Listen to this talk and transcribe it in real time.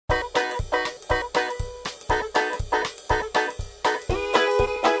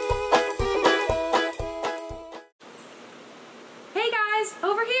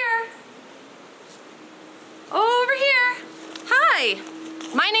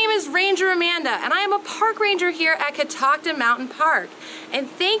name is Ranger Amanda, and I am a park ranger here at Catoctin Mountain Park. And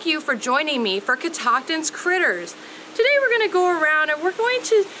thank you for joining me for Catoctin's Critters. Today we're going to go around and we're going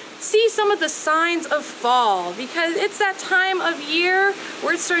to see some of the signs of fall, because it's that time of year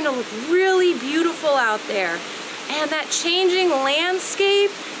where it's starting to look really beautiful out there. And that changing landscape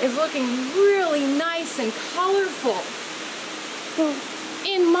is looking really nice and colorful. So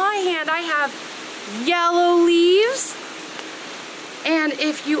in my hand I have yellow leaves, and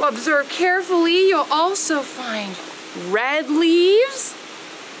if you observe carefully you'll also find red leaves,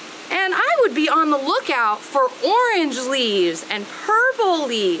 and I would be on the lookout for orange leaves and purple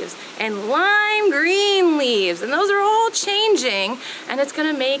leaves and lime green leaves, and those are all changing, and it's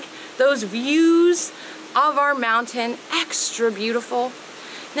going to make those views of our mountain extra beautiful.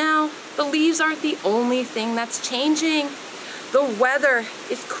 Now, the leaves aren't the only thing that's changing. The weather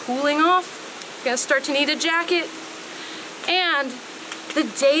is cooling off. You're gonna start to need a jacket. And the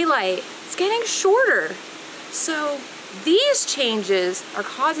daylight is getting shorter. So these changes are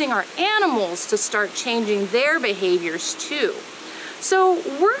causing our animals to start changing their behaviors too. So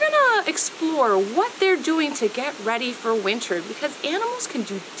we're gonna explore what they're doing to get ready for winter, because animals can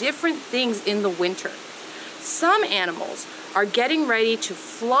do different things in the winter. Some animals are getting ready to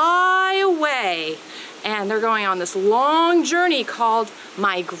fly away, and they're going on this long journey called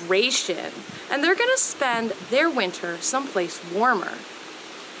migration, and they're gonna spend their winter someplace warmer.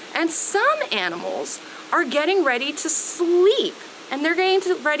 And some animals are getting ready to sleep, and they're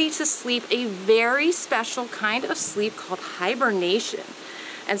getting ready to sleep a very special kind of sleep called hibernation.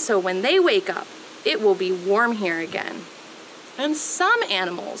 And so when they wake up, it will be warm here again. And some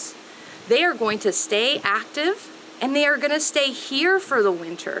animals, they are going to stay active, and they are going to stay here for the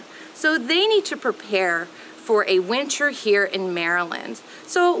winter. So they need to prepare for a winter here in Maryland.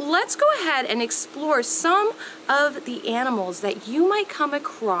 So let's go ahead and explore some of the animals that you might come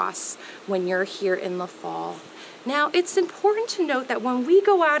across when you're here in the fall. Now, it's important to note that when we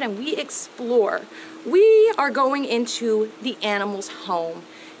go out and we explore, we are going into the animal's home.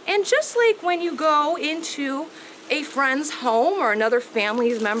 And just like when you go into a friend's home or another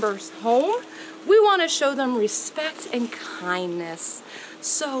family member's home, we want to show them respect and kindness.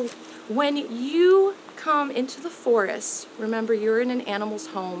 So when you come into the forest, remember you're in an animal's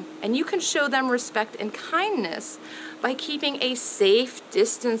home, and you can show them respect and kindness by keeping a safe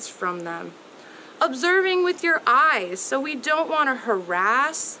distance from them. Observing with your eyes, so we don't want to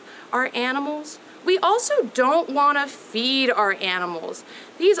harass our animals. We also don't want to feed our animals.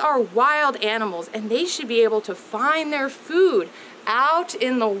 These are wild animals, and they should be able to find their food out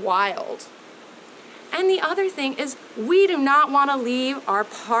in the wild. And the other thing is, we do not want to leave our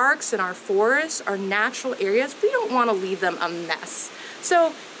parks and our forests, our natural areas, we don't want to leave them a mess.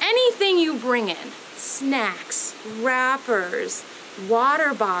 So anything you bring in, snacks, wrappers,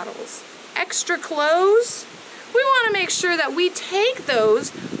 water bottles, extra clothes, we want to make sure that we take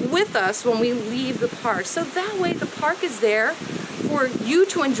those with us when we leave the park. So that way the park is there for you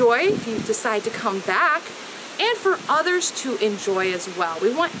to enjoy if you decide to come back, and for others to enjoy as well.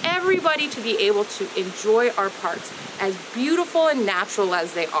 We want everybody to be able to enjoy our parks as beautiful and natural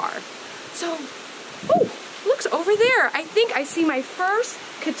as they are. So, oh, look over there. I think I see my first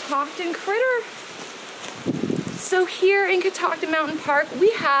Catoctin Critter. So here in Catoctin Mountain Park,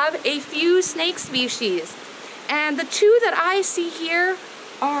 we have a few snake species. And the two that I see here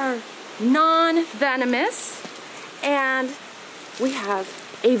are non-venomous. And we have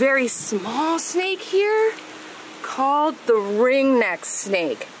a very small snake here called the ringneck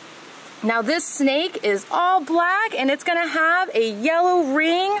snake. Now this snake is all black, and it's gonna have a yellow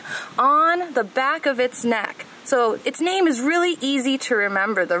ring on the back of its neck. So its name is really easy to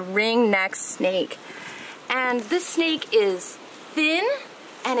remember, the ringneck snake. And this snake is thin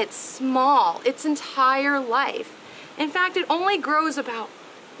and it's small its entire life. In fact, it only grows about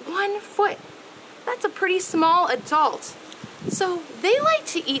 1 foot. That's a pretty small adult. So they like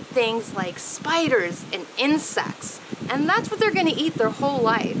to eat things like spiders and insects, and that's what they're going to eat their whole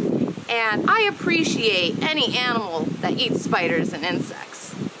life. And I appreciate any animal that eats spiders and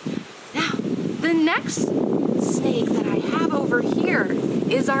insects. Now, the next snake that I have over here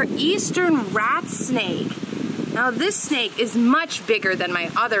is our eastern rat snake. Now this snake is much bigger than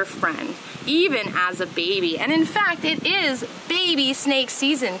my other friend, even as a baby. And in fact, it is baby snake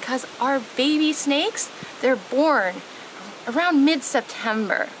season, because our baby snakes, they're born around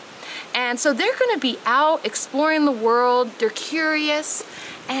mid-September. And so they're going to be out exploring the world. They're curious,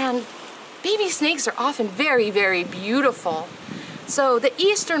 and baby snakes are often very, very beautiful. So the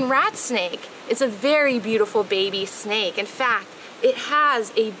eastern rat snake is a very beautiful baby snake. In fact, it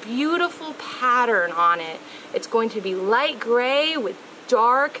has a beautiful pattern on it. It's going to be light gray with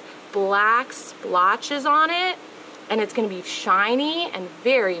dark black splotches on it, and it's going to be shiny and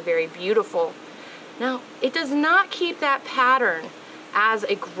very, very beautiful. Now, it does not keep that pattern as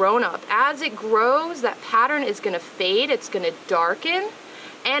a grown-up. As it grows, that pattern is going to fade, it's going to darken,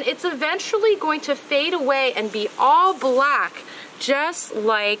 and it's eventually going to fade away and be all black, just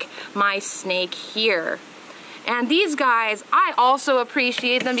like my snake here. And these guys, I also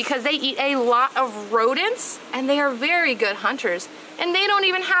appreciate them because they eat a lot of rodents, and they are very good hunters, and they don't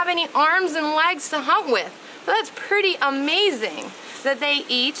even have any arms and legs to hunt with. So that's pretty amazing that they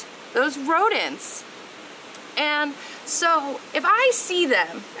eat those rodents. And so if I see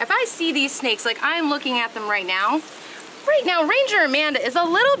them, if I see these snakes like I'm looking at them right now, Ranger Amanda is a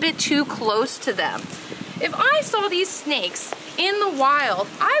little bit too close to them. If I saw these snakes in the wild,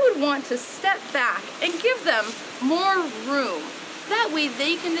 I would want to step back and give them more room. That way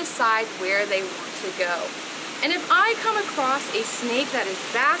they can decide where they want to go. And if I come across a snake that is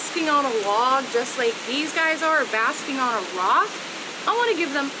basking on a log, just like these guys are basking on a rock, I want to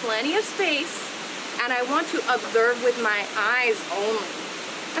give them plenty of space, and I want to observe with my eyes only.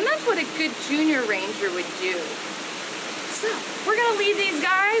 And that's what a good junior ranger would do. So, we're going to leave these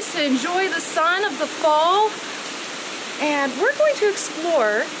guys to enjoy the sun of the fall, and we're going to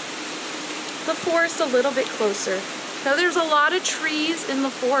explore the forest a little bit closer. Now, there's a lot of trees in the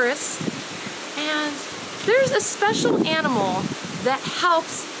forest, and there's a special animal that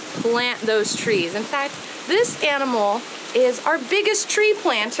helps plant those trees. In fact, this animal is our biggest tree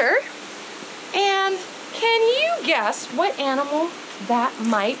planter. And can you guess what animal that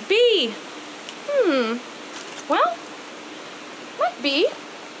might be? Well, might be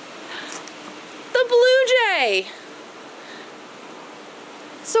the blue jay.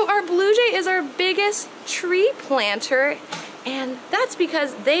 So our blue jay is our biggest tree planter, and that's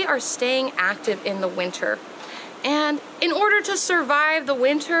because they are staying active in the winter. And in order to survive the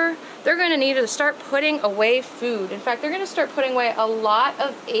winter, they're going to need to start putting away food. In fact, they're going to start putting away a lot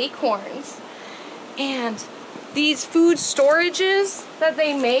of acorns. And these food storages that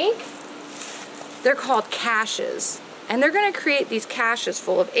they make, they're called caches. And they're going to create these caches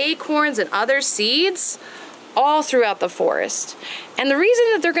full of acorns and other seeds all throughout the forest. And the reason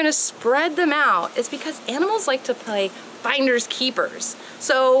that they're going to spread them out is because animals like to play finders keepers.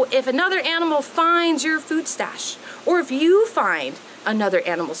 So if another animal finds your food stash, or if you find another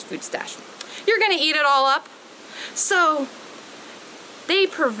animal's food stash, you're going to eat it all up. So they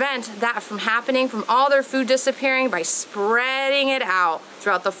prevent that from happening, from all their food disappearing, by spreading it out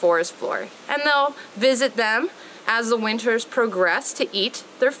throughout the forest floor. And they'll visit them as the winters progress to eat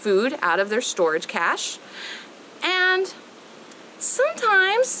their food out of their storage cache. And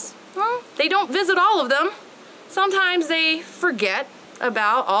sometimes, well, they don't visit all of them. Sometimes they forget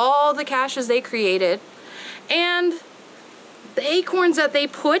about all the caches they created, and the acorns that they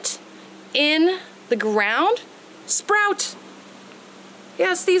put in the ground sprout.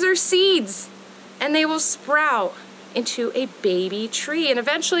 Yes, these are seeds, and they will sprout into a baby tree, and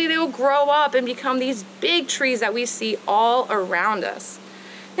eventually they will grow up and become these big trees that we see all around us.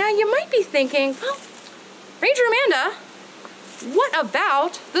 Now you might be thinking, well, Ranger Amanda, what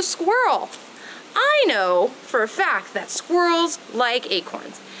about the squirrel? I know for a fact that squirrels like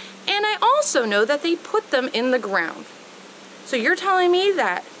acorns, and I also know that they put them in the ground. So you're telling me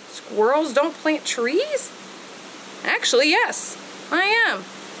that squirrels don't plant trees? Actually, yes, I am.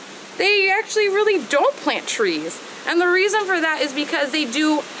 They actually really don't plant trees. And the reason for that is because they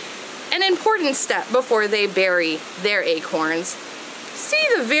do an important step before they bury their acorns. See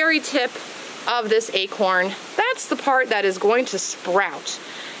the very tip of this acorn? That's the part that is going to sprout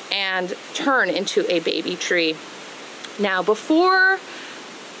and turn into a baby tree. Now, before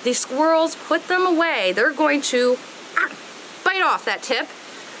the squirrels put them away, they're going to bite off that tip,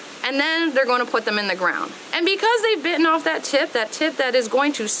 and then they're going to put them in the ground. And because they've bitten off that tip that is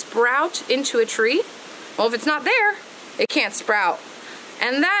going to sprout into a tree, well, if it's not there, it can't sprout.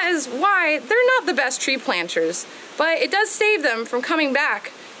 And that is why they're not the best tree planters, but it does save them from coming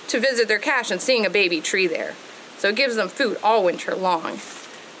back to visit their cache and seeing a baby tree there. So it gives them food all winter long.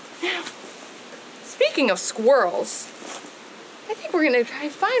 Now, speaking of squirrels, I think we're gonna try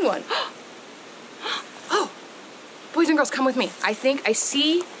and find one. Oh, boys and girls, come with me. I think I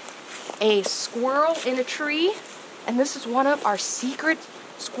see a squirrel in a tree, and this is one of our secret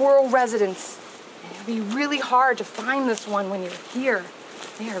squirrel residents. And it'll be really hard to find this one when you're here.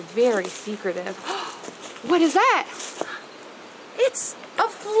 They are very secretive. What is that? It's a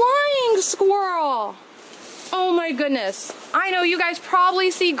flying squirrel. Oh my goodness. I know you guys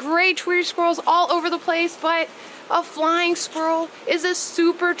probably see gray tree squirrels all over the place, but a flying squirrel is a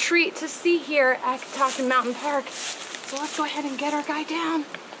super treat to see here at Catoctin Mountain Park. So let's go ahead and get our guy down.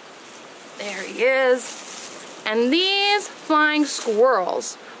 There he is. And these flying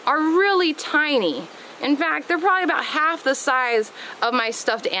squirrels are really tiny. In fact, they're probably about half the size of my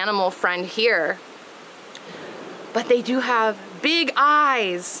stuffed animal friend here. But they do have big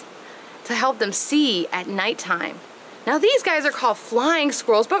eyes to help them see at nighttime. Now these guys are called flying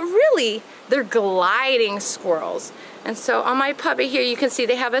squirrels, but really they're gliding squirrels. And so on my puppy here, you can see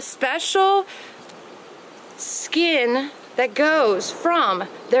they have a special skin that goes from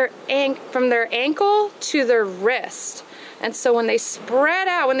their ankle to their wrist. And so when they spread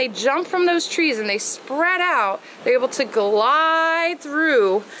out, when they jump from those trees and they spread out, they're able to glide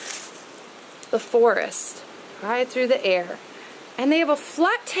through the forest, glide through the air. And they have a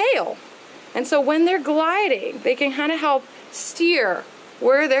flat tail. And so when they're gliding, they can kind of help steer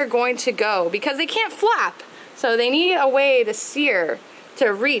where they're going to go because they can't flap. So they need a way to steer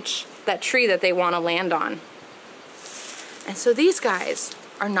to reach that tree that they want to land on. And so these guys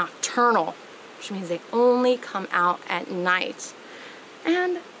are nocturnal, which means they only come out at night.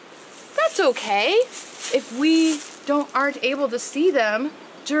 And that's okay if we aren't able to see them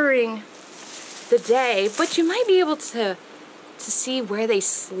during the day, but you might be able to see where they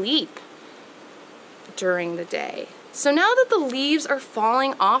sleep during the day. So now that the leaves are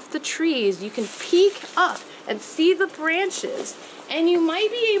falling off the trees, you can peek up and see the branches, and you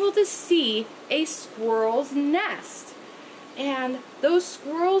might be able to see a squirrel's nest. And those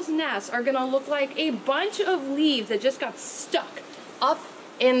squirrels' nests are gonna look like a bunch of leaves that just got stuck up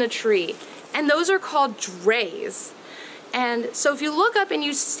in the tree. And those are called drays. And so if you look up and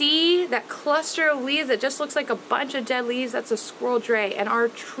you see that cluster of leaves that just looks like a bunch of dead leaves, that's a squirrel dray. And our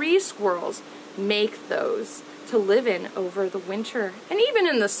tree squirrels make those to live in over the winter and even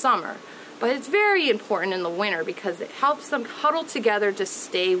in the summer. But it's very important in the winter because it helps them huddle together to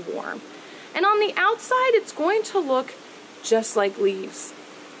stay warm. And on the outside, it's going to look just like leaves.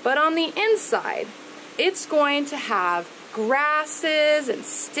 But on the inside, it's going to have grasses and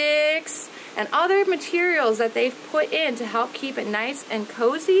sticks and other materials that they've put in to help keep it nice and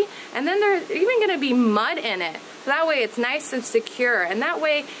cozy. And then there's even going to be mud in it. That way it's nice and secure. And that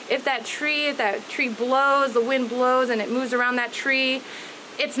way, if that tree blows, the wind blows and it moves around that tree,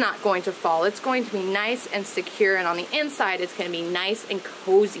 it's not going to fall. It's going to be nice and secure. And on the inside, it's going to be nice and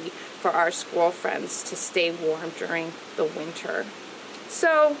cozy for our squirrel friends to stay warm during the winter.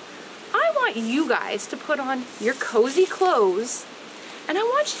 So I want you guys to put on your cozy clothes, and I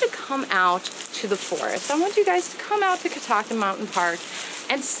want you to come out to the forest. I want you guys to come out to Catoctin Mountain Park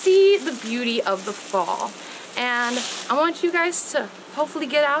and see the beauty of the fall. And I want you guys to hopefully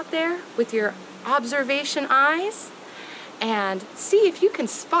get out there with your observation eyes and see if you can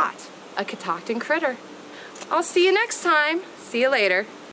spot a Catoctin critter. I'll see you next time. See you later.